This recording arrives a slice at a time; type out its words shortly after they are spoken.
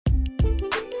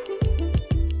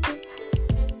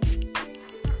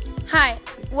Hi,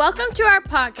 welcome to our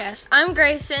podcast. I'm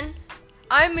Grayson.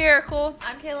 I'm Miracle.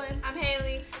 I'm Kaylin. I'm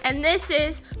Haley. And this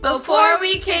is Before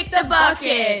We Kick the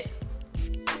Bucket.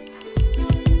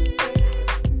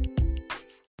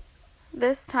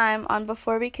 This time on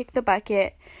Before We Kick the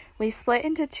Bucket, we split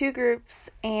into two groups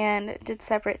and did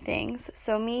separate things.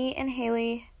 So me and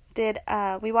Haley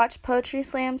we watched poetry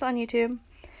slams on YouTube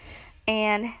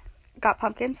and got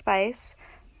pumpkin spice.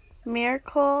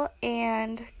 Miracle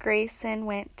and Grayson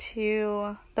went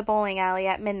to the bowling alley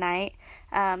at midnight.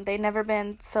 They'd never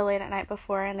been so late at night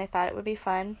before, and they thought it would be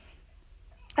fun.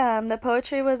 The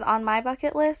poetry was on my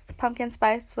bucket list. Pumpkin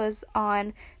spice was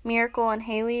on Miracle and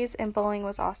Haley's, and bowling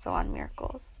was also on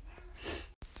Miracle's.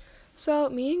 So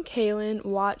me and Kaylin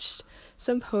watched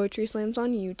some poetry slams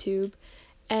on YouTube,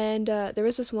 and there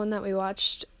was this one that we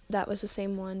watched that was the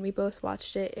same one. We both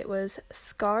watched it. It was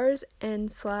Scars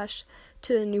and /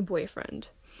 to the New Boyfriend.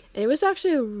 And it was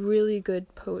actually a really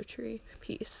good poetry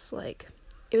piece. Like,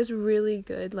 it was really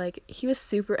good. Like, he was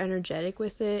super energetic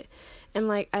with it. And,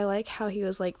 like, I like how he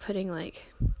was, like, putting,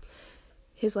 like,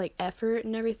 his, like, effort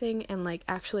and everything. And, like,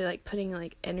 actually, like, putting,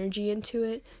 like, energy into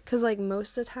it. Because, like,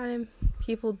 most of the time,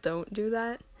 people don't do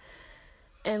that.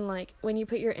 And, like, when you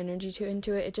put your energy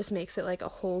into it, it just makes it, like, a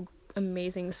whole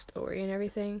amazing story and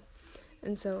everything.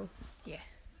 And so, yeah.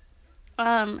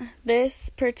 This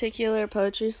particular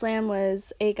poetry slam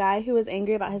was a guy who was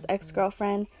angry about his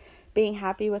ex-girlfriend being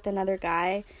happy with another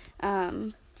guy.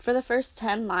 For the first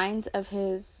 10 lines of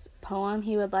his poem,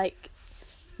 he would, like,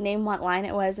 name what line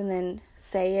it was and then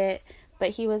say it,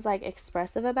 but he was, like,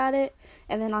 expressive about it.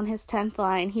 And then on his 10th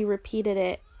line, he repeated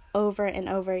it over and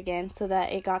over again so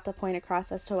that it got the point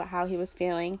across as to how he was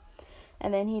feeling.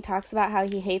 And then he talks about how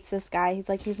he hates this guy. He's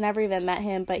like, he's never even met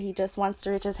him, but he just wants to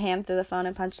reach his hand through the phone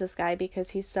and punch this guy because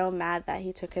he's so mad that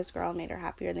he took his girl and made her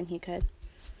happier than he could.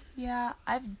 Yeah,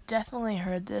 I've definitely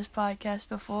heard this podcast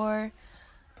before.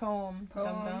 Poem.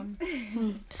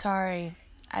 Sorry,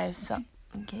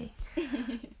 okay.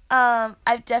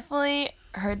 I've definitely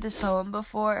heard this poem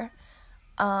before.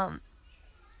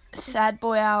 Sad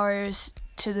boy hours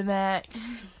to the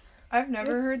max. I've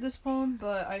never heard this poem,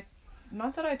 but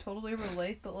not that I totally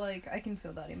relate, but, like, I can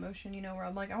feel that emotion, you know, where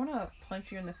I'm like, I want to punch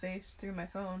you in the face through my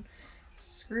phone.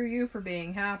 Screw you for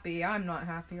being happy. I'm not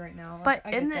happy right now. But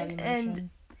in the end,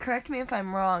 correct me if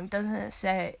I'm wrong, doesn't it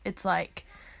say, it's like,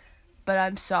 but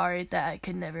I'm sorry that I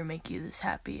could never make you this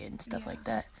happy and stuff like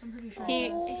that? I'm pretty sure.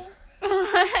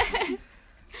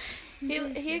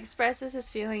 He expresses his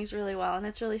feelings really well, and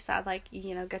it's really sad, like,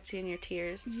 you know, gets you in your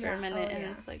tears for a minute, and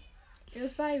it's like... It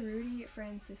was by Rudy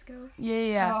Francisco.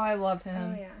 Yeah. Oh, I love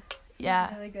him. Oh, yeah. Yeah.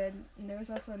 It's really good. And there was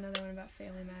also another one about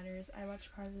Family Matters. I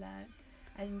watched part of that.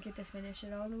 I didn't get to finish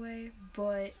it all the way,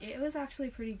 but it was actually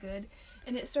pretty good.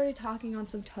 And it started talking on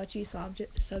some touchy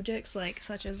subjects, like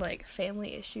such as like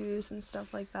family issues and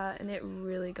stuff like that. And it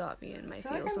really got me in my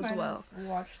feels as well. I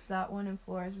watched that one in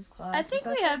Flores' class. I think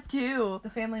we have too. The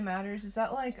Family Matters. Is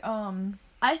that like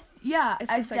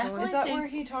It's the second one. Is that where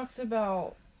he talks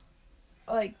about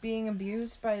like being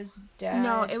abused by his dad?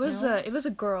 No, it was a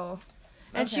girl,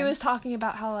 and she was talking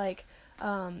about how like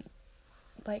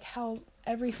how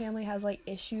every family has like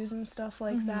issues and stuff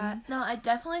like that. No, I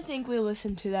definitely think we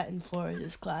listened to that in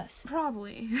Flores' class.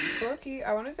 Probably. Loki,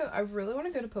 I really want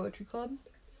to go to poetry club.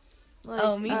 Like,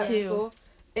 oh, me too. School.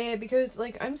 And because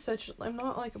like I'm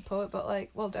not like a poet, but like,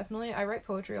 well, definitely I write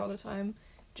poetry all the time,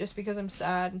 just because I'm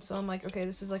sad, and so I'm like, okay,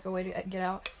 this is like a way to get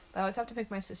out. I always have to pick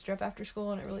my sister up after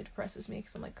school, and it really depresses me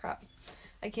because I'm like, crap,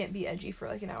 I can't be edgy for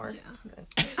like an hour.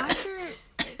 Yeah.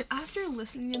 After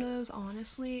listening to those,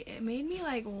 honestly, it made me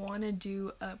like want to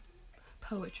do a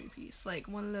poetry piece, like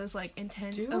one of those like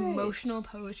intense emotional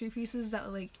poetry pieces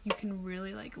that like you can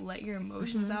really like let your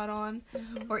emotions out on,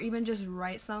 or even just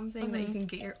write something that you can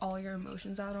get all your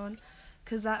emotions out on.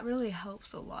 Because that really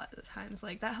helps a lot of the times.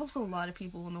 Like, that helps a lot of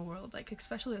people in the world, like,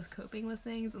 especially with coping with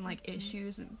things and, like,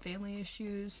 issues and family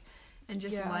issues and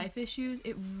just life issues.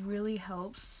 It really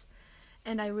helps.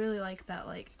 And I really like that,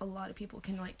 like, a lot of people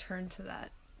can, like, turn to that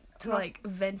to, like,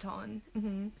 vent on.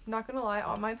 Not gonna lie,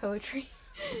 all my poetry,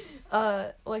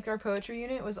 like, our poetry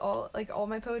unit was all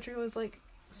my poetry was, like,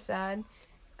 sad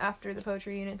after the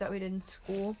poetry unit that we did in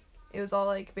school. It was all,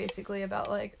 like, basically about,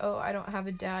 like, oh, I don't have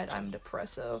a dad, I'm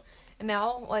depresso. And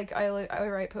now, like, I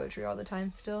write poetry all the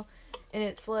time still, and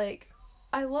it's like,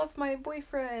 I love my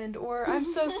boyfriend, or I'm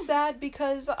so sad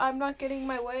because I'm not getting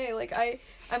my way. Like,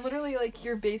 I'm literally, like,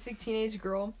 your basic teenage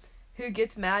girl who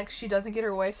gets mad because she doesn't get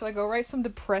her way, so I go write some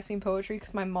depressing poetry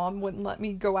because my mom wouldn't let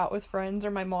me go out with friends, or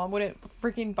my mom wouldn't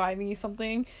freaking buy me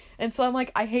something, and so I'm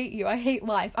like, I hate you, I hate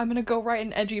life, I'm gonna go write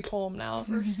an edgy poem now.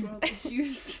 First world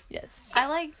issues. Yes. I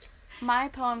like My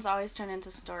poems always turn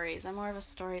into stories. I'm more of a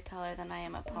storyteller than I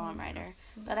am a poem writer.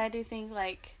 But I do think,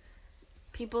 like,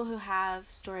 people who have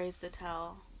stories to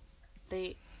tell,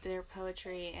 their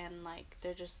poetry and, like,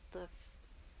 they're just the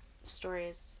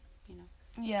stories, you know.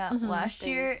 Yeah, last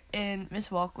year in Miss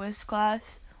Walquist's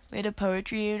class, we had a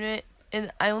poetry unit,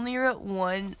 and I only wrote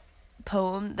one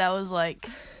poem that was, like,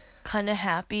 kind of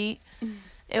happy.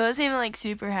 It wasn't even, like,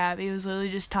 super happy. It was literally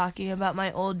just talking about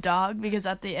my old dog, because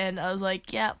at the end I was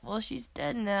like, yeah, well, she's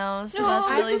dead now, so that's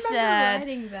I really remember sad.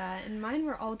 writing that, and mine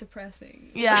were all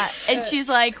depressing. Yeah, and she's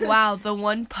like, wow, the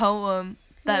one poem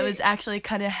that Like- was actually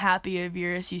kind of happy of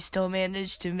yours, you still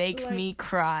managed to make Like, me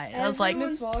cry. And I was like,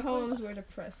 Everyone's poems were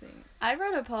depressing. I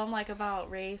wrote a poem, like,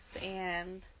 about race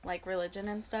and, like, religion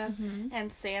and stuff,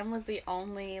 and Sam was the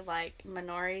only, like,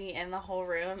 minority in the whole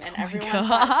room, and everyone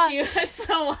thought she was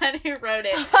the one who wrote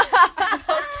it. I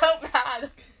felt so bad.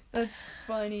 That's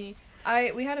funny.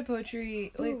 We had a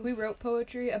poetry, like, we wrote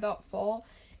poetry about fall,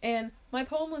 and my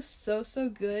poem was so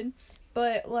good,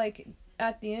 but, like,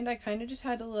 at the end I kind of just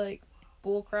had to, like,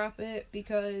 bullcrap it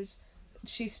because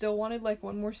she still wanted, like,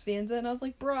 one more stanza, and I was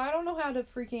like, bro, I don't know how to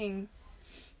freaking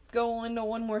go into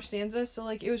one more stanza, so,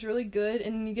 like, it was really good,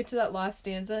 and you get to that last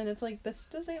stanza, and it's like, this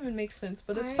doesn't even make sense,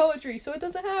 but it's poetry, so it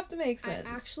doesn't have to make sense.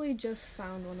 I actually just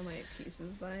found one of my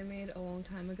pieces that I made a long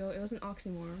time ago. It was an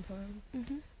oxymoron poem.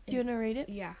 do you want to read it?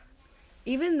 Yeah.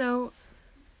 Even though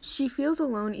she feels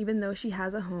alone, even though she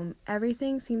has a home,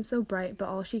 everything seems so bright, but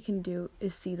all she can do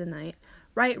is see the night.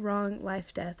 Right, wrong,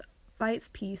 life, death, fights,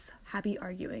 peace, happy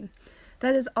arguing.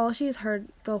 That is all she has heard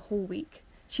the whole week.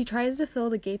 She tries to fill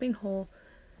the gaping hole,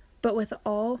 but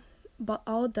all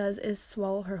it does is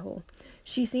swallow her whole.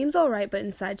 She seems all right, but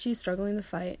inside she's struggling to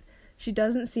fight. She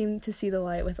doesn't seem to see the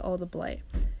light with all the blight.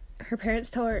 Her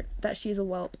parents tell her that she's a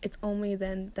whelp. It's only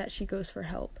then that she goes for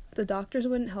help. The doctors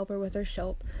wouldn't help her with her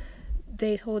shelp.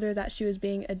 They told her that she was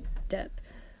being a dep.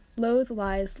 Loathe,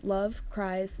 lies, love,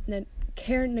 cries,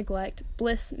 care, neglect,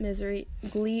 bliss, misery,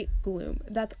 glee, gloom.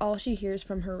 That's all she hears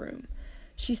from her room.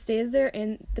 She stays there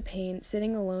in the pain,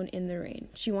 sitting alone in the rain.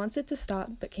 She wants it to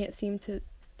stop, but can't seem to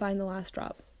find the last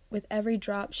drop. With every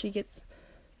drop, she gets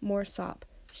more sop.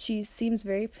 She seems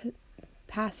very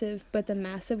passive, but the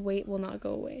massive weight will not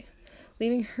go away,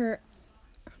 leaving her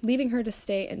to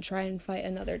stay and try and fight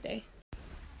another day.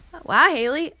 Wow,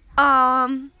 Haley.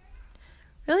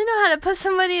 Really know how to put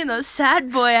somebody in those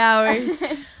sad boy hours.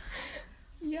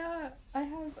 Yeah, I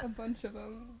have a bunch of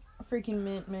them. Freaking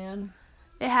mint, man.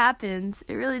 It happens.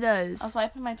 It really does. I was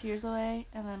wiping my tears away,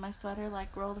 and then my sweater,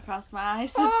 like, rolled across my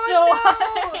eyes. Oh, It's still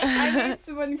no! wet. I made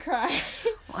someone cry.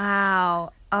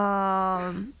 Wow.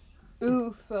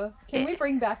 Oof. Can we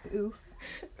bring back oof?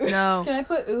 No. Can I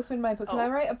put oof in my book? Can I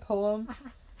write a poem,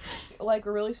 like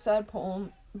a really sad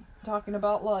poem, talking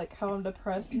about, like, how I'm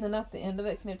depressed, and then at the end of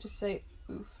it, can it just say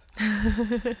oof?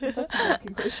 That's my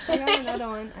conclusion. I got another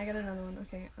one.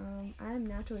 Okay. I am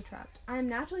naturally trapped. I am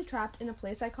naturally trapped in a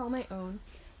place I call my own.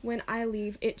 When I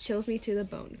leave, it chills me to the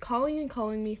bone. Calling and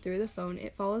calling me through the phone,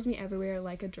 it follows me everywhere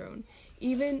like a drone.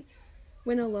 Even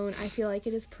when alone, I feel like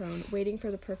it is prone, waiting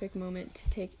for the perfect moment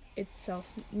to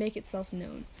make itself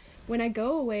known. When I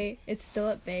go away, it's still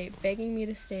at bay, begging me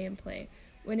to stay and play.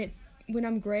 When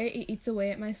I'm gray, it eats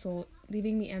away at my soul,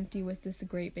 leaving me empty with this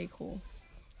great big hole.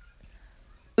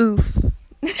 Oof.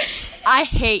 I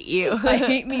hate you. I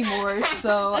hate me more,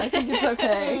 so I think it's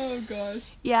okay. Oh gosh.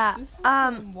 Yeah.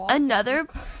 Another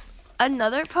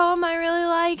poem I really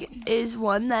like is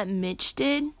one that Mitch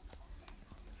did,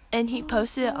 and he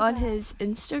posted it on his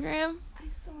Instagram. I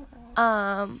saw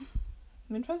that.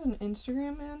 Mitch has an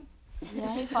Instagram, man?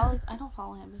 Yeah, he follows. I don't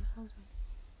follow him, but he follows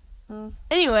me.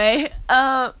 Anyway,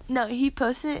 no, he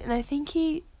posted it, and I think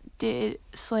he did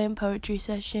slam poetry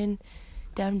session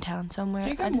downtown somewhere.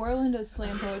 Jacob Moreland does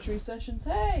slam poetry sessions.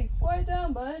 Hey, quiet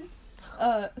down, bud.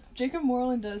 Jacob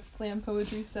Moreland does slam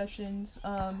poetry sessions,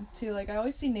 too. Like, I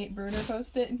always see Nate Bruner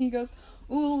post it, and he goes,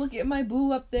 ooh, look at my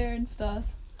boo up there and stuff.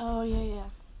 Oh, yeah.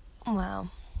 Wow.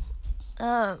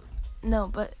 No,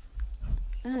 but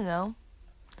I don't know.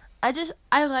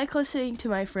 I like listening to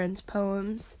my friends'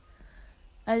 poems.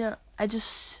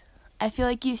 I feel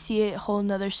like you see a whole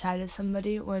nother side of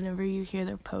somebody whenever you hear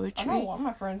their poetry. I don't want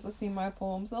my friends to see my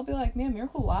poems. They'll be like, man,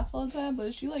 Miracle laughs all the time, but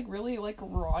is she, like, really, like,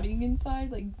 rotting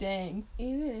inside? Like, dang.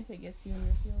 Even if it gets you in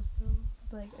your feels,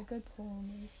 though, like, a good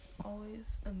poem is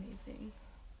always amazing.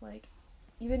 Like,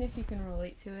 even if you can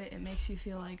relate to it, it makes you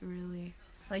feel, like, really,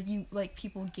 like,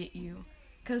 people get you.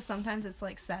 Because sometimes it's,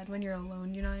 like, sad when you're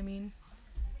alone, you know what I mean?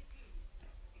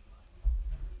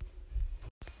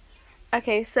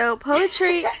 Okay, so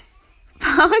poetry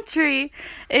poetry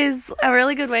is a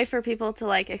really good way for people to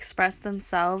like express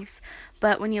themselves,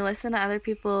 but when you listen to other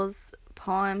people's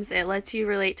poems, it lets you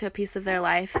relate to a piece of their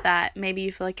life that maybe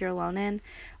you feel like you're alone in,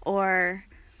 or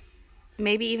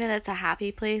maybe even it's a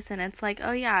happy place and it's like,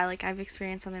 oh yeah, like I've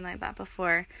experienced something like that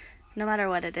before. No matter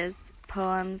what it is,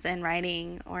 poems and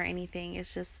writing or anything,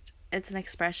 it's an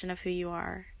expression of who you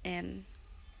are and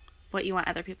what you want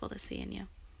other people to see in you.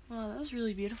 Wow, that was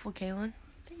really beautiful, Kaylin.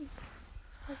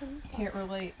 Can't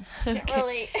relate.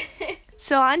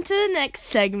 So on to the next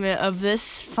segment of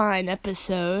this fine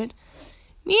episode.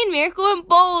 Me and Miracle went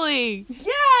bowling.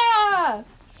 Yeah!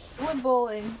 We went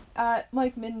bowling at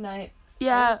like midnight.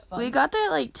 Yeah, was fun. we got there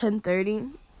at like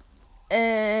 10:30,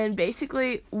 and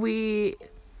basically we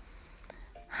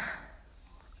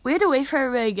had to wait for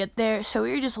everybody to get there, so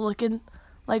we were just looking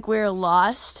like we were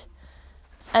lost.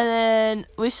 And then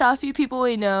we saw a few people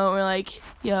we know, and we're like,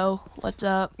 yo, what's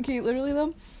up? Okay, literally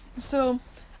though. So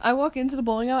I walk into the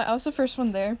bowling alley. I was the first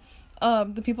one there.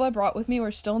 The people I brought with me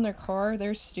were still in their car.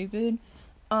 They're stupid.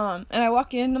 And I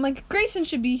walk in. I'm like, Grayson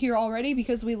should be here already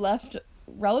because we left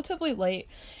relatively late.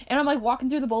 And I'm like walking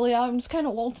through the bowling alley. I'm just kind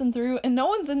of waltzing through, and no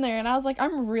one's in there. And I was like,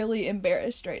 I'm really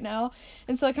embarrassed right now.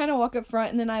 And so I kind of walk up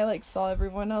front, and then I like saw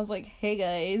everyone. And I was like, hey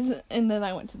guys. And then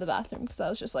I went to the bathroom because I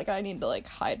was just like, I need to like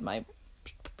hide my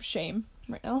shame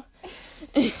right now.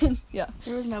 Yeah.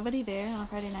 There was nobody there on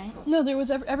Friday night? No, there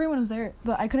was everyone was there,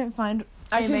 but I couldn't find.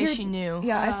 Anybody she knew.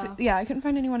 Yeah, I couldn't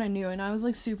find anyone I knew, and I was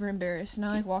like super embarrassed. And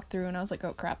I like walked through, and I was like,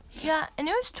 oh crap. Yeah, and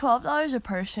it was $12 a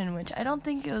person, which I don't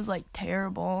think it was like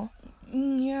terrible.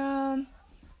 Yeah,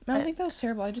 I don't think that was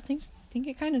terrible. I just think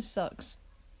it kind of sucks.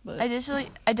 But I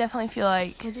definitely feel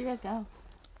like, Where'd you guys go?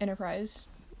 Enterprise.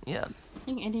 yeah. I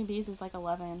think Andy B's is like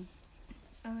 11.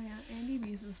 Oh yeah, Andy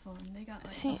B's is fun. They got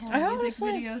like See, a whole I music always,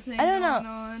 like- video thing I don't know. going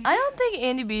on. I don't think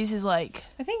Andy B's is like,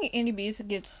 I think Andy B's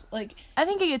gets like, I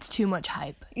think it gets too much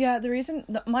hype. yeah.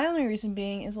 My only reason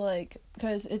being is like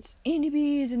because it's Andy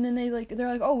B's, and then they're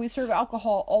like, oh, we serve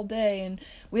alcohol all day, and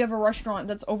we have a restaurant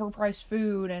that's overpriced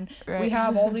food, and we Right.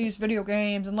 have all these video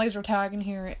games and laser tag in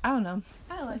here. I don't know.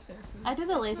 I like their food. I did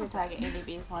the laser tag at Andy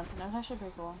B's once, and it was actually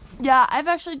pretty cool. Yeah, I've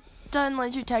actually done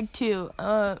laser tag too.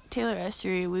 Taylor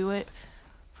Estery, we went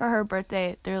for her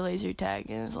birthday at their laser tag,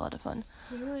 and it was a lot of fun.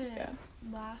 We went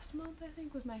last month, I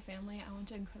think, with my family. I went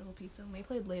to Incredible Pizza and we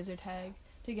played laser tag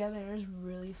together. It was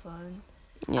really fun.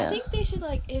 Yeah. I think they should,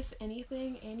 like, if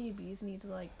anything, Andy B's need to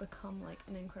like become like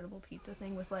an Incredible Pizza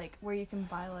thing with like where you can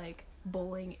buy like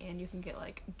bowling and you can get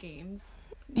like games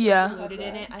Yeah. included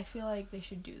in it. I feel like they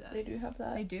should do that. They do have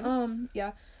that. They do?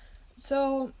 Yeah.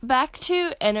 So Back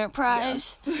to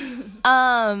Enterprise.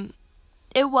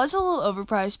 It was a little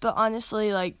overpriced, but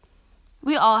honestly, like,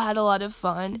 we all had a lot of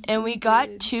fun, and we got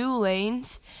 2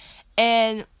 lanes,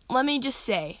 and let me just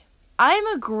say, I'm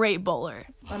a great bowler.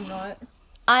 I'm not.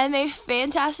 I'm a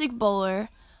fantastic bowler.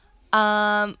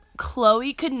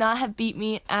 Chloe could not have beat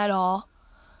me at all,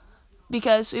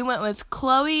 because we went with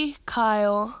Chloe,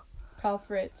 Kyle, Kyle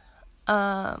Fritz.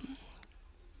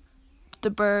 the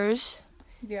Burrs,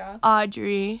 Yeah.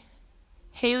 Audrey,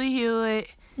 Haley Hewlett,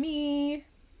 Me.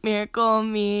 Miracle,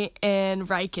 me, and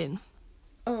Riken.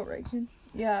 Oh, right.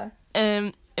 Yeah.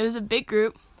 And it was a big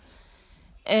group,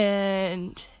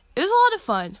 and it was a lot of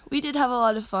fun. We did have a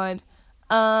lot of fun.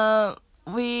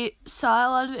 We saw a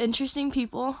lot of interesting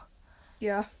people,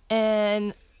 Yeah.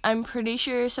 and I'm pretty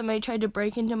sure somebody tried to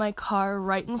break into my car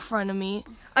right in front of me.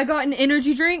 I got an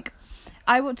energy drink.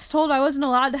 I was told I wasn't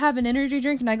allowed to have an energy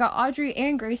drink, and I got Audrey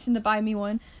and Grayson to buy me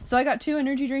one. So I got 2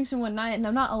 energy drinks in one night, and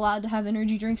I'm not allowed to have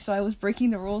energy drinks, so I was breaking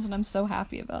the rules, and I'm so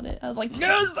happy about it. I was like,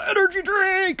 yes, the energy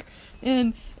drink!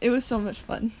 And it was so much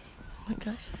fun. Oh my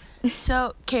gosh.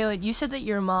 So, Kaylin, you said that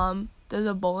your mom does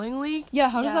a bowling league? Yeah,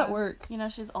 how does Yeah. that work? You know,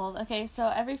 she's old. Okay, so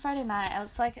every Friday night,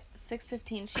 it's like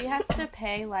 6:15. She has to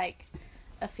pay, like,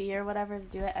 a fee or whatever to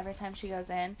do it every time she goes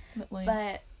in.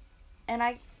 But, and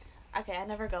I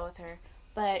never go with her.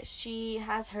 But she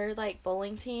has her, like,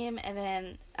 bowling team, and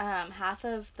then half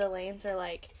of the lanes are,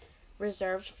 like,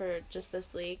 reserved for just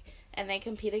this league. And they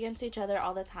compete against each other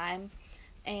all the time.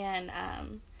 And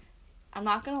I'm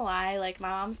not going to lie, like, my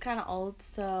mom's kind of old,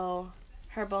 so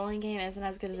her bowling game isn't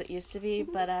as good as it used to be.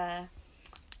 But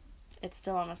it's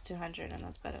still almost 200, and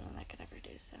that's better than I could ever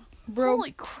do, so. Bro,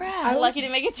 Holy crap. I'm lucky to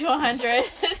make it to 100.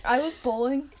 I was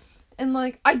bowling, and,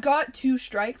 like, I got 2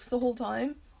 strikes the whole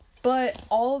time. But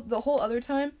the whole other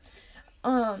time,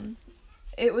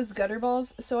 it was gutter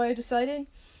balls. So I decided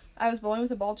I was bowling with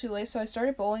the ball too late. So I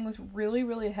started bowling with really,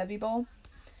 really heavy ball.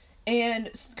 And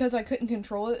because I couldn't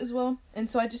control it as well. And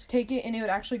so I just take it and it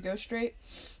would actually go straight.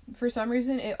 For some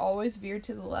reason, it always veered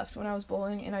to the left when I was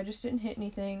bowling. And I just didn't hit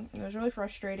anything. It was really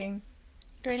frustrating.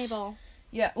 Granny Bowl.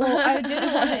 Yeah, well, I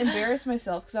didn't want to embarrass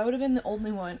myself because I would have been the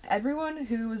only one. Everyone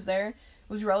who was there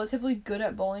was relatively good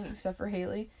at bowling except for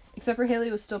Haley. Except for Haley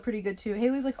was still pretty good too.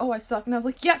 Haley's like, oh, I suck. And I was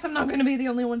like, yes, I'm not going to be the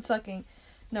only one sucking.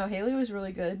 No, Haley was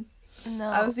really good. No.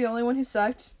 I was the only one who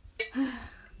sucked.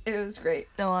 It was great.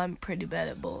 No, I'm pretty bad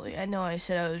at bowling. I know I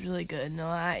said I was really good. No,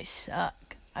 I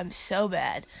suck. I'm so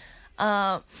bad.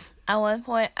 At one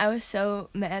point, I was so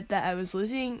mad that I was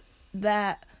losing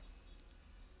that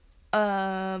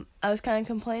I was kind of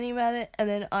complaining about it, and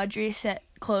then Audrey set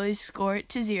Chloe's score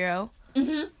to 0.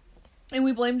 Mm-hmm. And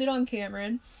we blamed it on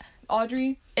Cameron.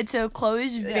 Audrey. And so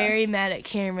Chloe's very mad at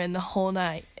Cameron the whole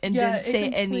night and didn't say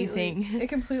anything. It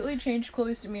completely changed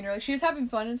Chloe's demeanor. Like, she was having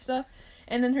fun and stuff,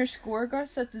 and then her score got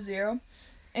set to 0.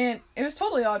 And it was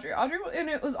totally Audrey. And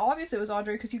it was obvious it was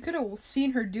Audrey because you could have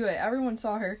seen her do it. Everyone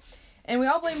saw her. And we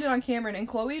all blamed it on Cameron, and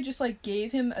Chloe just, like,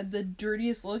 gave him the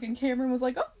dirtiest look, and Cameron was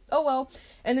like, oh well.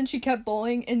 And then she kept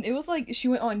bowling, and it was like she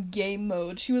went on game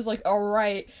mode. She was like,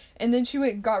 alright. And then she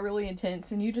got really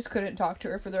intense, and you just couldn't talk to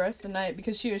her for the rest of the night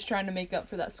because she was trying to make up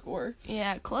for that score.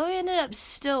 Yeah, Chloe ended up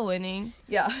still winning.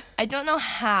 Yeah. I don't know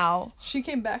how. She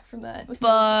came back from that.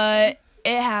 But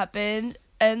it happened,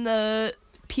 and the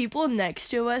people next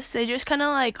to us, they just kind of,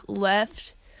 like,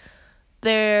 left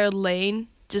their lane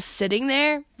just sitting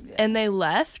there, and they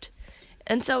left.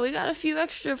 And so we got a few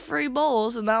extra free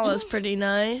bowls, and that was pretty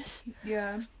nice.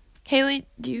 Yeah. Haley,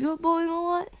 do you go bowling a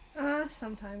lot?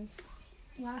 Sometimes.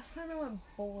 Last time I went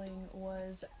bowling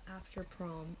was after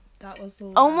prom. That was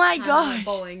the Oh my last time I went gosh.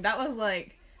 bowling. That was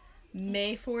like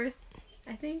May 4th,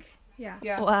 I think. Yeah.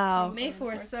 Yeah. Wow. May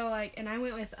 4th. So like, and I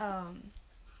went with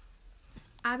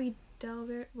Abby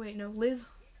Delver. Wait, no, Liz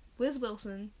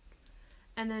Wilson,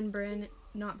 and then Brendan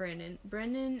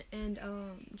and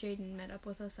Jaden met up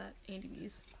with us at Andy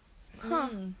B's. Huh.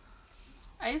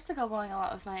 I used to go bowling a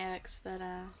lot with my ex, but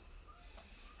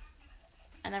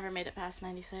I never made it past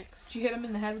 96. Did you hit him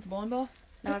in the head with a bowling ball?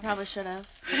 No, I probably should have.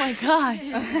 Oh my gosh.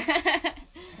 Yeah.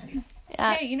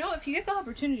 Hey, you know, if you get the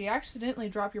opportunity, accidentally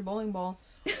drop your bowling ball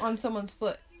on someone's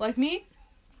foot. Like me,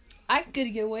 I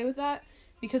could get away with that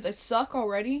because I suck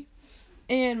already.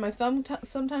 And my thumb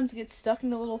sometimes gets stuck in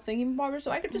the little thingy bobber,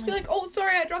 so I could just be like, oh,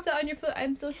 sorry, I dropped that on your foot.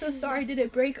 I'm so sorry. Did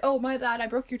it break? Oh, my bad. I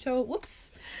broke your toe.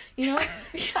 Whoops. You know?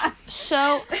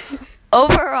 So,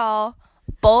 overall,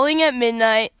 bowling at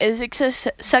midnight is a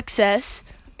success.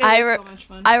 It is so much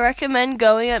fun. I recommend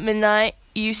going at midnight.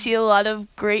 You see a lot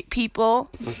of great people.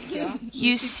 Yeah.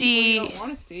 You see, You don't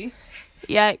want to see.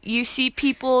 yeah, you see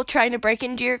people trying to break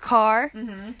into your car.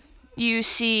 Mm-hmm.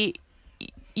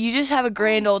 You just have a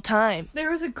grand old time. There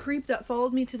was a creep that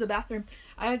followed me to the bathroom.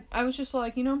 I was just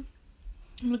like, you know,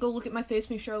 I'm gonna go look at my face,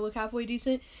 make sure I look halfway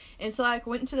decent. And so I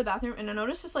went into the bathroom, and I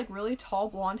noticed this, like, really tall,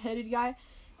 blonde-headed guy.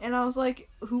 And I was like,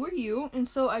 who are you? And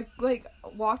so I, like,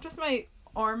 walked with my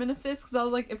arm in a fist, because I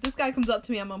was like, if this guy comes up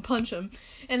to me, I'm gonna punch him.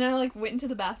 And I, like, went into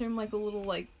the bathroom like a little,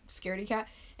 like, scaredy cat.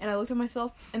 And I looked at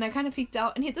myself, and I kind of peeked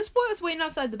out, and this boy was waiting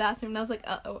outside the bathroom, and I was like,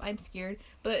 uh-oh, I'm scared.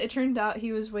 But it turned out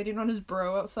he was waiting on his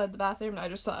bro outside the bathroom, and I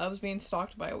just thought I was being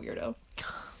stalked by a weirdo.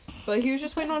 But he was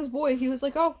just waiting on his boy. He was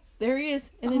like, oh, there he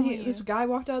is. And then this guy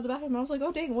walked out of the bathroom, and I was like,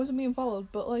 oh, dang, I wasn't being followed.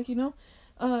 But, like, you know,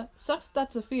 sucks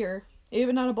that's a fear.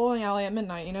 Even at a bowling alley at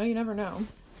midnight, you know, you never know.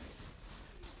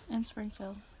 In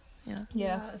Springfield.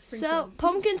 Yeah. So,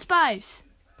 pumpkin spice.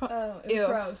 Oh, it was Ew.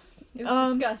 gross. It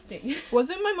was disgusting.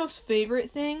 Wasn't my most favorite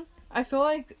thing. I feel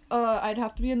like I'd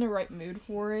have to be in the right mood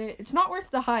for it. It's not worth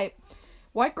the hype.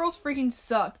 White girls freaking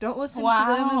suck. Don't listen to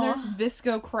them and their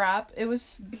visco crap. It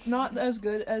was not as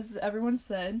good as everyone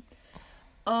said.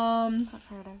 I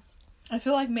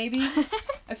feel like maybe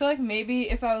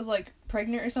if I was like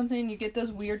pregnant or something, you get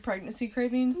those weird pregnancy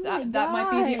cravings. That might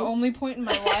be the only point in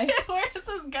my life. Where is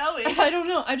this going? I don't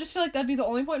know. I just feel like that'd be the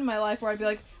only point in my life where I'd be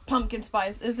like, pumpkin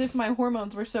spice, as if my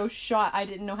hormones were so shot I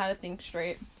didn't know how to think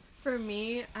straight. For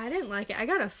me, I didn't like it. I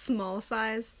got a small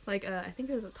size, like I think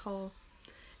it was a tall,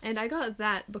 and I got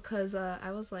that because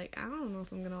I was like, I don't know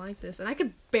if I'm gonna like this, and I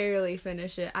could barely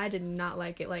finish it. I did not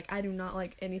like it. Like, I do not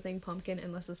like anything pumpkin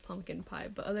unless it's pumpkin pie.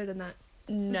 But other than that,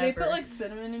 never. Did they put like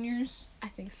cinnamon in yours? I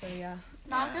think so. Yeah.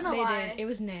 Not gonna They lie. did. It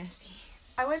was nasty.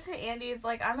 I went to Andy's,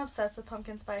 like, I'm obsessed with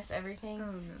pumpkin spice everything.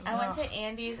 Oh no. I went to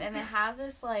Andy's, and they have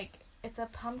this, like, it's a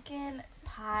pumpkin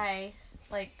pie,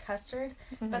 like, custard,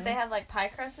 but they have, like, pie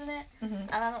crust in it, and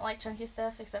I don't like chunky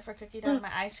stuff except for cookie dough and my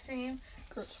ice cream.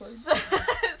 So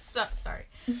sorry.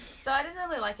 So I didn't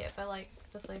really like it, but, like,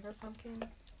 the flavor of pumpkin.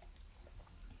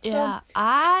 Yeah,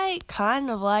 I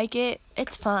kind of like it.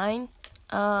 It's fine.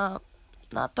 Not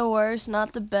the worst,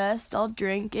 not the best. I'll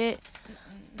drink it.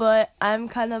 But I'm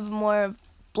kind of more of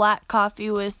black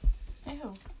coffee with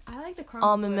Ew. I like the caramel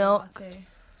almond milk. latte.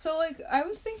 So, like, I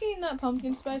was thinking that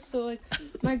pumpkin spice, so, like,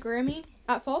 my Grammy,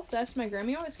 at Fall Fest, my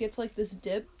Grammy always gets, like, this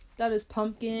dip that is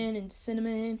pumpkin and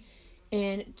cinnamon,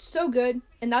 and it's so good,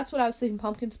 and that's what I was thinking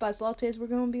pumpkin spice lattes were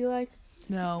going to be like.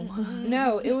 No.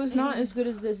 No, it was not as good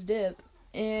as this dip,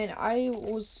 and I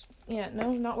was,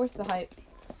 not worth the hype.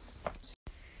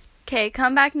 Okay,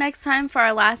 come back next time for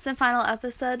our last and final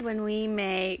episode when we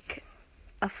make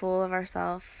a fool of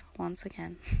ourselves once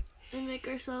again. We make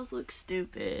ourselves look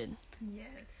stupid.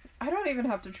 Yes. I don't even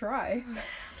have to try.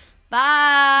 Bye.